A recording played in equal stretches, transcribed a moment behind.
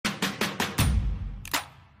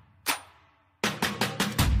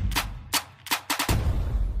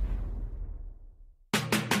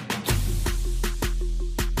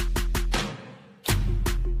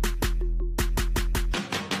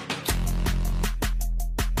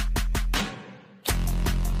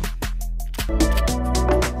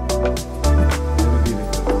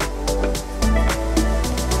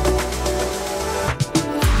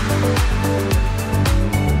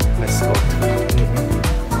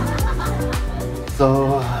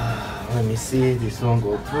So let me see. This one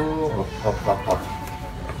go through. Up.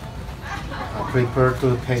 I prefer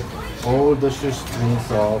to take all the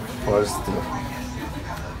shoestrings off first.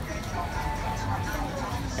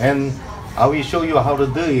 And I will show you how to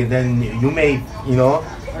do it. Then you may,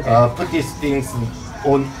 put these things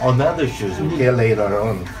on another shoes later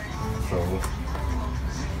on.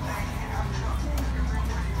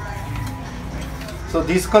 So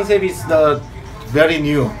this concept is very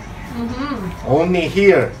new. Only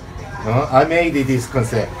here, I made this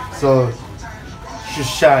concept. So shoe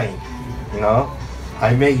shine,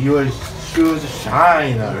 I make your shoes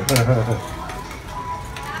shiner.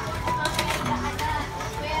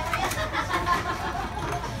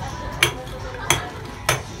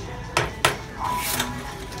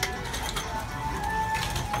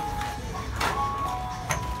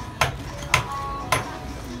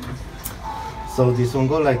 So this one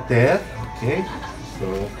go like that, okay? So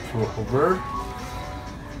throw over.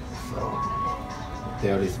 So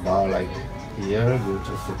there is bar like here. You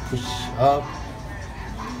just push up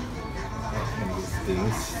and these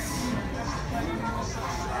things.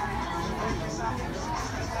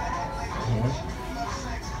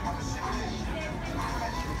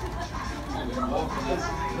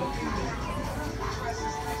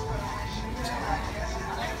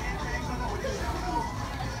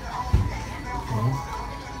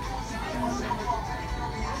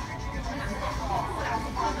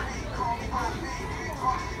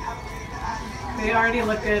 They already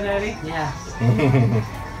look good, Eddie. Yeah.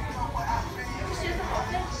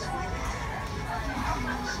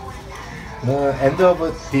 The end of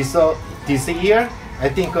this year, I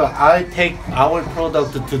think I take our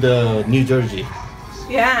product to the New Jersey.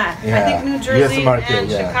 Yeah. I think New Jersey US market, and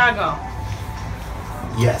Chicago.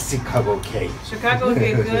 Yes, Chicago cake. Chicago would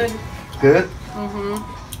be good. Good?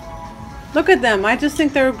 Look at them. I just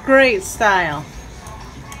think they're great style.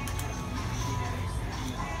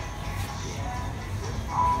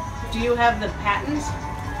 Do you have the patents?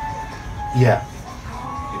 Yeah.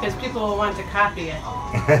 Because people will want to copy it.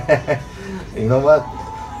 You know what?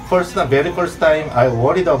 Very first time I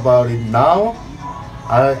worried about it. Now,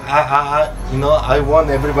 I want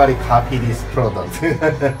everybody copy this product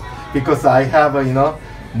because I have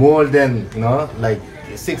more than like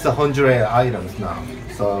 600 items now.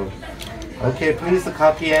 So, okay, please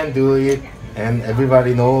copy and do it, and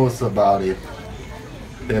everybody knows about it.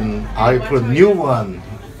 Then I put new one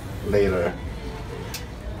later.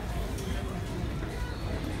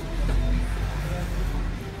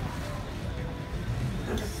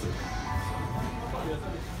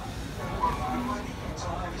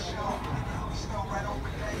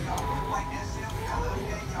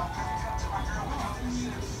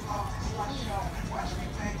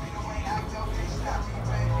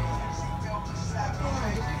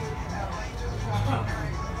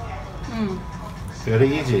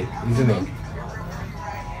 Very easy, isn't it?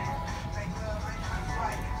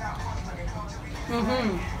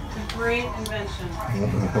 It's a great invention.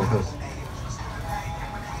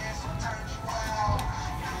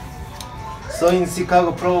 So in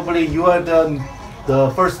Chicago, probably you are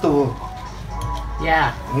the first to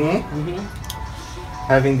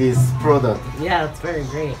having this product. Yeah, it's very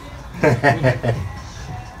great.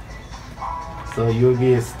 So you'll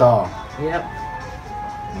be a star. Yep.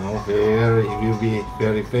 You'll be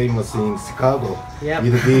very famous in Chicago Yep.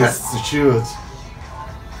 with these shoes.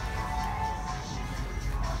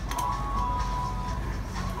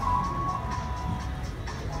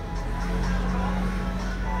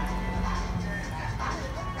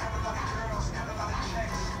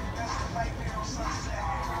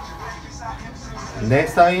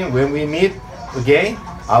 Next time when we meet again,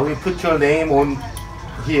 I will put your name on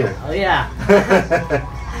here. Oh yeah.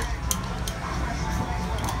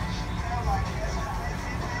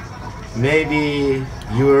 Maybe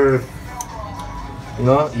your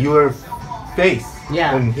face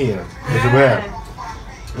on here as well.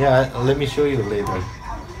 Yeah, let me show you later.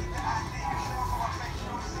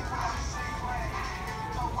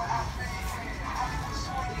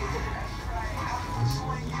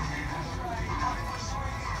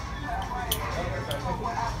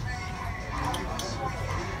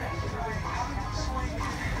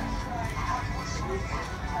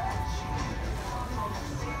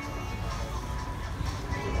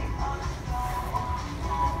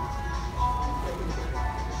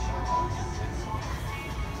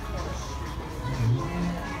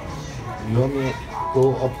 You want me to go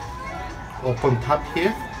up on top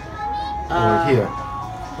here? Or here?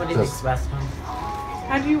 What do you think's the best one?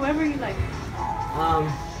 How do you ever like?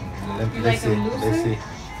 Let's see.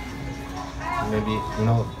 Maybe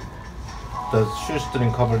the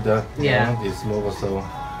shoestring covered the this logo, so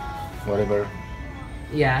whatever.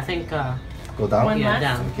 Yeah, I think. Go down. One Yeah, less?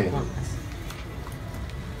 down. Okay. One less.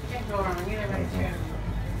 Can't go wrong either way, too.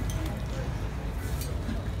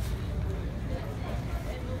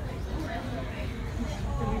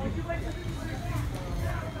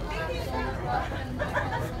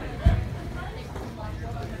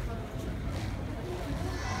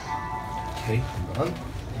 Okay, hold on.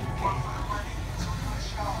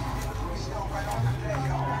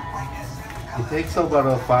 It takes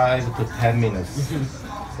about 5 to 10 minutes,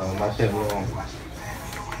 so not that long.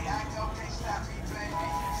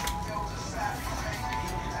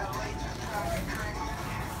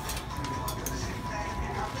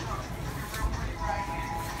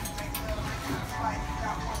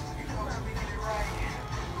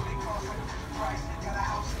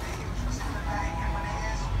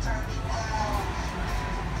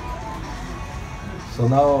 So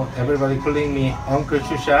now everybody calling me Uncle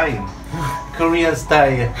Shoeshine, Korean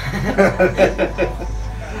style.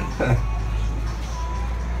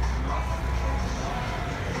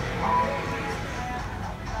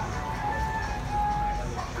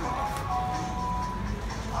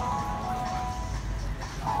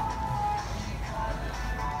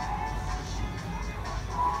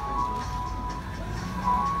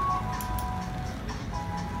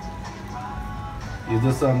 You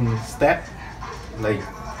do some step, like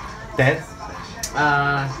dance?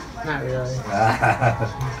 Not really.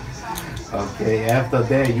 Okay, after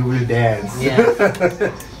that you will dance. Yeah.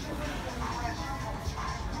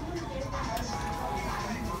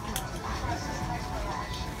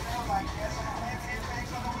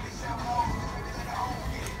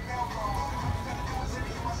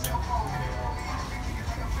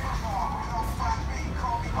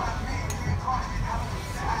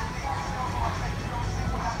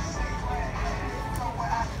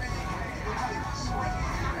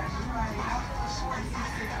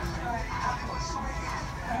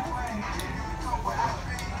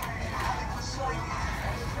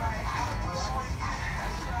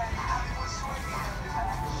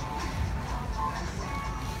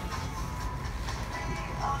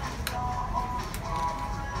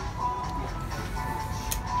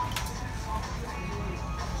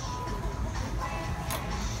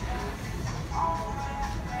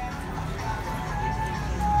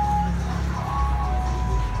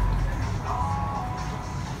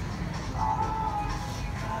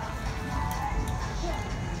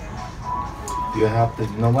 You have to,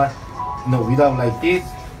 you know what? No, without like this,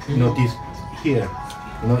 you know, this here,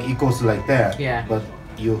 you know, it goes like that. Yeah. But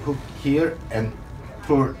you hook here and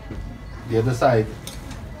pull the other side,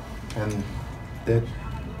 and that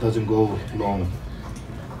doesn't go long.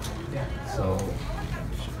 So,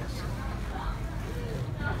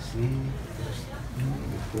 see,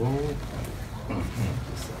 go.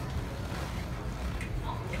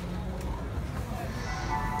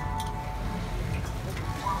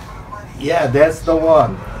 Yeah, that's the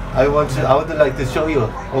one. I would like to show you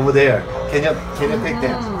over there. Can you take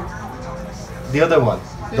that? The other one,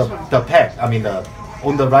 the pack. I mean on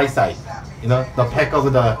the right side. You know, the pack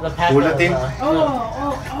of the pack older of thing.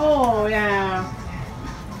 Oh, yeah.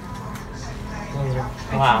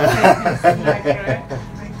 Wow. That's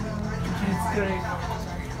great.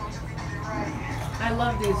 I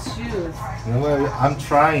love these shoes. You know, I'm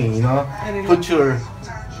trying. You know, I didn't put your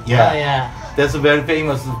Oh yeah. That's a very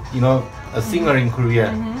famous, you know, a singer in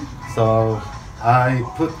Korea. So I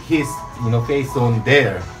put his, you know, face on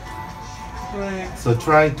there. Right. So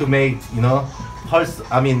trying to make, you know,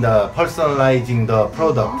 personalizing the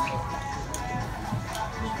product.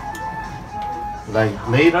 Like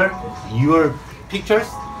later, your pictures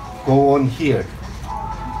go on here.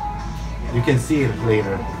 You can see it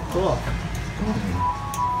later. Cool.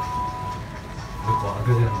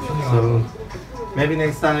 So maybe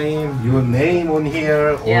next time your name on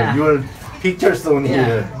here or Yeah. your pictures on Yeah.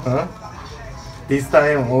 here. Huh? This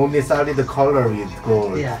time only solid color with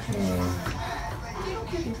gold. Yeah.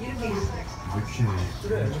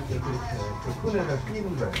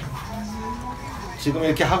 지금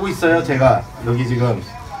이렇게 하고 있어요. 제가 여기 지금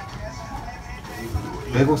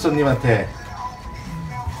외국 손님한테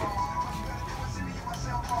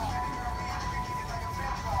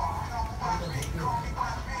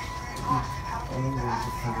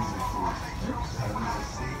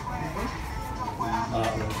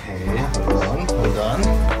오케이.